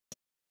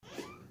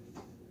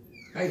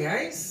Hi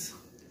guys!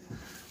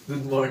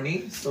 Good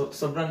morning.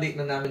 Sobrang late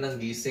na namin ng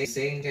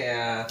gising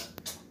kaya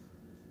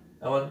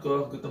awan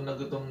ko, gutom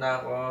na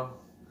ako.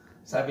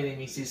 Sabi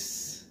ni Mrs.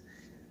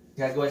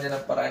 gagawa niya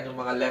ng paraan yung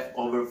mga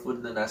leftover food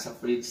na nasa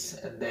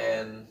fridge and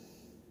then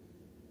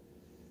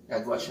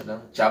gagawa siya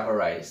ng java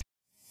rice.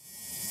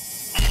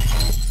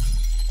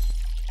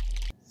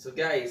 So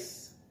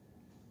guys,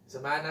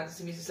 samahan natin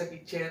si Mrs. sa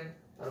kitchen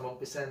para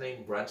mag-umpisa na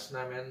yung brunch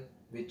namin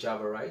with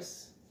java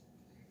rice.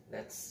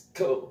 Let's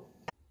go!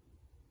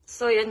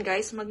 So, yan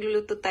guys,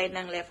 magluluto tayo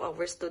ng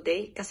leftovers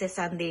today kasi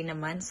Sunday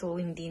naman, so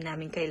hindi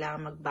namin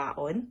kailangan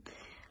magbaon.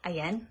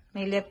 Ayan,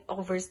 may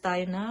leftovers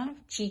tayo na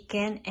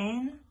chicken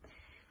and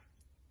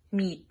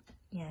meat.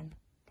 Yan.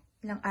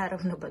 Ilang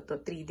araw na ba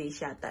to? 3 days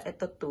yata.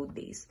 Ito 2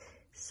 days.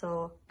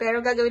 So,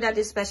 pero gagawin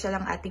natin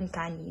special ang ating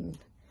kanin.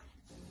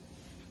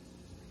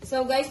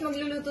 So guys,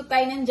 magluluto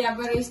tayo ng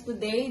java rice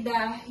today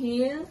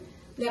dahil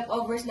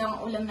leftovers lang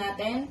ang ulam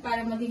natin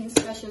para maging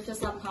special siya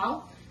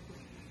somehow.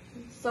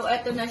 So,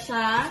 eto na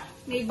siya.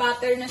 May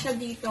butter na siya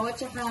dito. At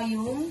saka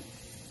yung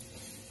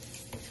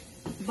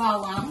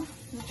bawang.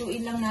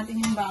 Lutuin lang natin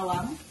yung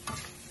bawang.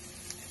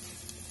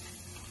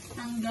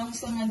 Hanggang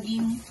sa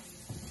maging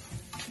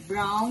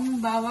brown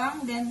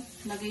bawang. Then,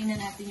 lagay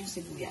na natin yung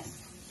sibuyas.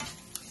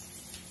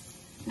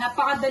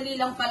 Napakadali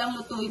lang palang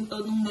lutuin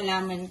to nung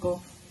nalaman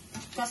ko.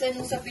 Kasi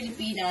nung sa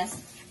Pilipinas,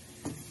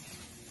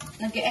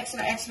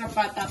 nag-extra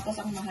pa tapos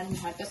ang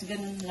mahal-mahal. Tapos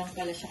ganun lang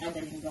pala siya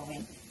kadaling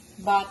gawin.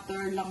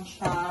 Butter lang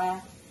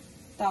siya.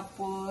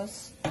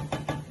 Tapos,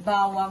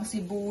 bawang,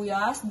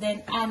 sibuyas.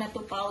 Then,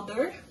 anato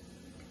powder.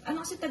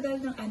 Ano kasi tagal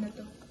ng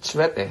anato?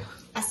 Swete.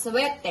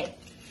 Aswete.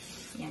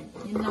 Yan.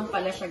 Yun lang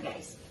pala siya,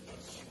 guys.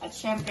 At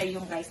syempre,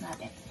 yung rice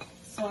natin.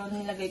 So,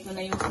 nilagay ko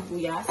na yung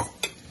sibuyas.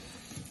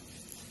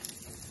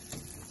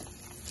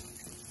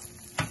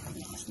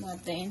 Lakas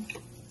natin.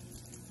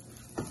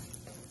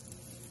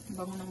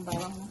 Bango ng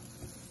bawang mo.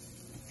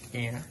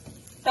 Yeah.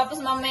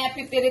 Tapos mamaya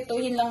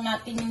pipirituhin lang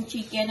natin yung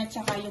chicken at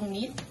saka yung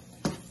meat.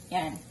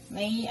 Yan.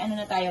 May ano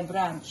na tayo,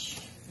 brunch.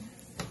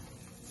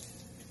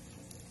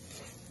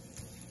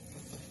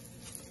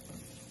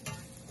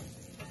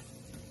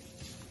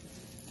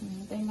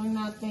 Hintayin lang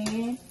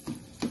natin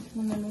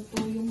na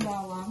maluto yung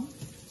bawang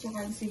at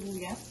saka yung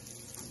sibuyas.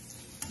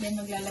 Then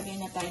maglalagay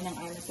na tayo ng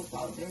anato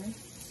powder.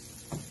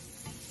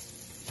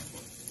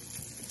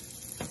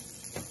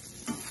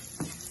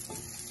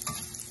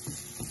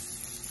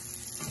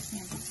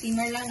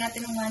 Simmer lang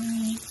natin ng 1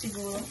 minute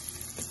siguro.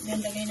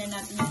 Then, lagay na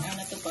natin yung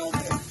anato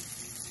powder.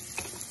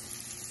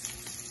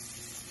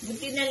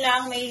 Buti na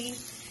lang may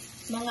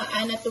mga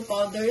anato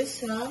powder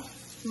sa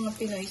mga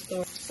Pinoy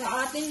store.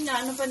 Sa atin,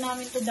 ano pa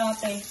namin to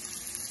dati?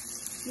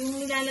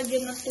 Yung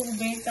nilalagyan ng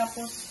tubig,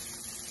 tapos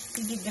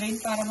i-drain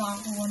para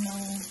makakuha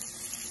ng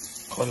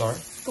Color?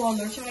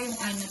 color. Tsaka yung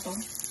anato.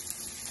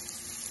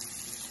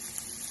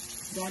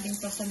 Galing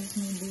pa sa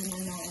mismong bunga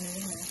ng ano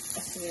yun,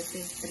 aswete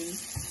tree.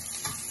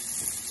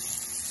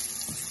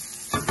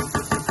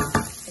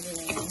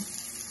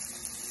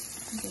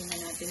 Hintay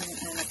na natin yung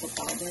anato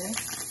powder.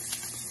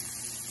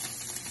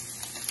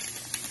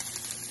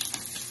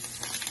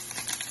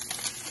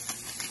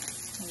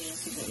 Ayan,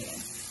 siguro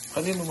yan.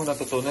 Kanino mo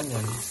natutunan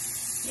yan?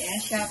 Yeah,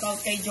 shout out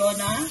kay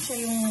Jonah.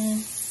 Siya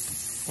yung...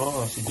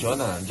 Oo, si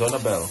Jonahbelles.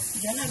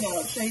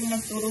 Jonahbelles. Siya yung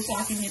nagturo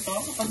sa akin nito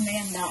kapag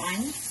may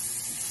handaan.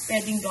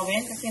 Pwedeng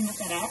gawin kasi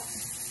masarap.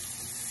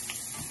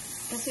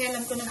 Kasi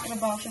alam ko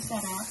nagtrabaho siya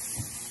sa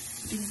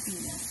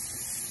Pilipinas.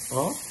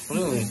 Oh?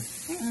 Really?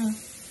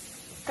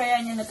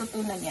 Kaya niya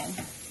natutunan yan.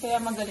 Kaya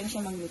magaling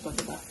siya magluto,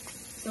 diba?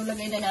 So,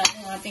 lagay na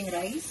natin ang ating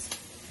rice.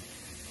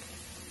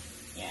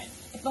 Yan.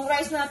 Itong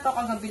rice na ito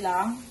kagabi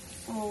lang.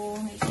 So,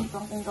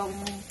 naisipan kong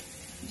gawin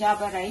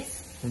java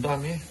rice. Ang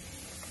dami.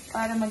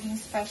 Para maging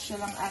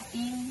special ang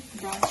ating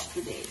brunch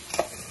today.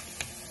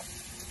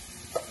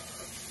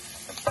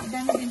 Ang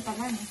dami din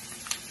pala, eh.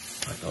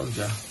 I told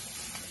ya.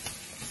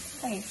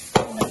 Okay.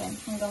 Ano yan?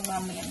 Hanggang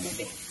mamayang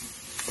gabi.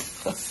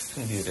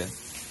 Hindi rin.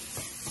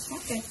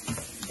 Okay.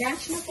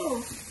 Brunch na po.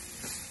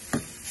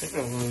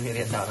 Siyempre,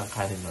 merienda ako ng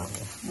kanin na ako.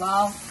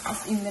 Wow.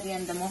 As in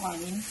merienda mo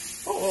kanin?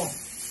 Oo.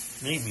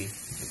 Maybe.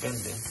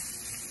 Depende.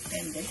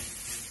 Depende.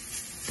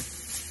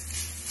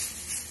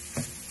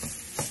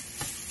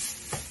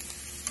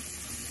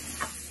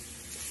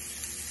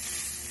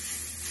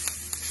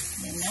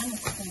 Yan na.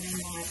 Nagkukunin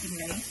ng ating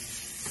rice.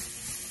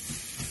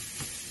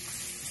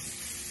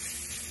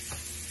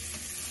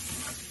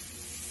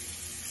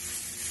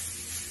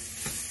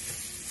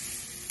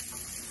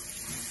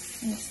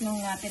 Mix lang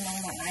natin ng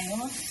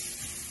maayos.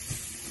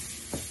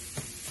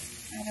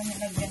 Para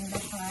malagyan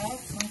lahat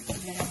ng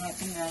tubig ng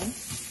ating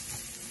rice.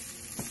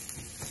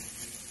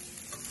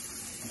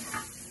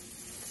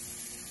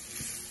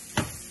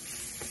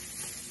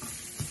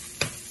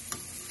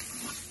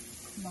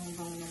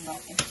 Bang-bang ng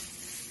bata.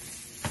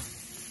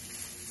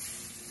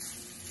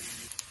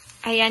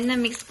 Ayan,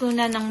 na-mix ko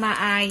na ng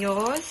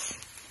maayos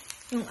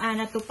yung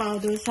anato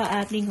powder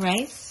sa ating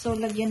rice. So,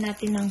 lagyan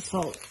natin ng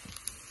salt.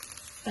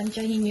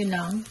 Tansyahin nyo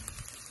lang.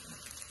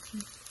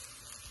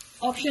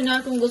 Optional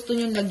kung gusto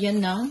nyo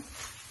lagyan ng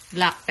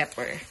black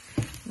pepper.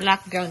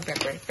 Black ground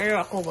pepper. Pero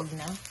ako wag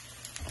na.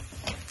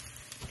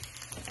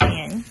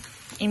 Ayan.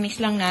 I-mix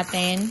lang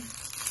natin.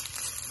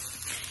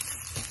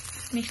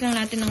 Mix lang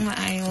natin ng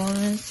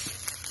maayos.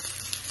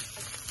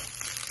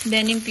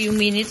 Then, in few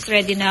minutes,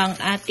 ready na ang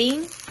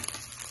ating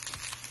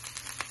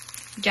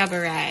Java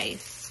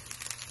rice.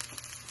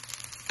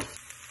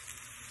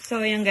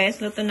 So, ayan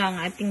guys, luto na ang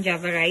ating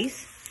Java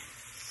rice.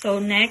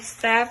 So, next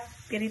step,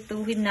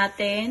 pirituhin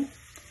natin.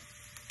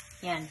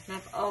 Yan,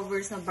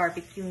 leftovers na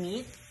barbecue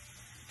meat.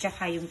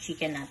 Tsaka yung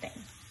chicken natin.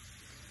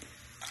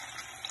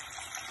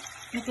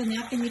 Ito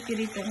na,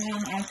 pinipirito ko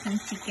ang ating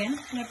chicken.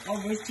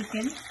 Leftover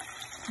chicken.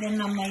 Then,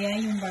 mamaya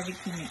yung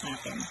barbecue meat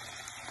natin.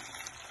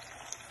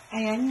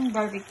 Ayan, yung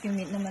barbecue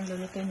meat naman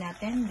lulutuin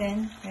natin.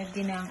 Then,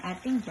 ready na ang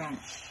ating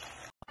brunch.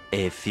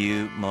 A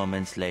few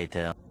moments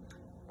later.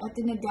 Ito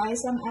na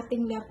guys, ang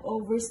ating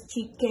leftovers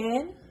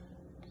chicken.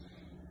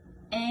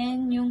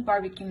 And yung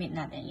barbecue meat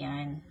natin.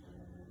 Yan.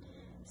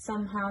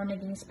 Somehow,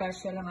 naging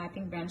special ang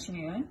ating brunch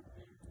ngayon.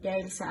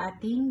 Dahil sa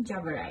ating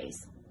Java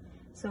rice.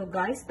 So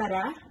guys,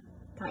 tara.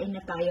 Kain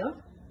na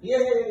tayo.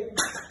 Yay!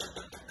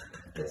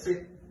 That's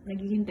it.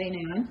 Naghihintay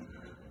na yun.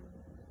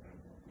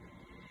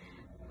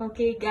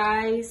 Okay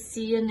guys,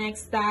 see you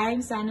next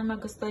time. Sana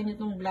magustuhan nyo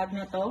itong vlog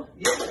na to.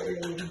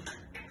 Yay!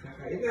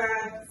 Kakain na!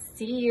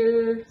 See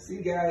you! See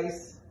you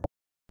guys!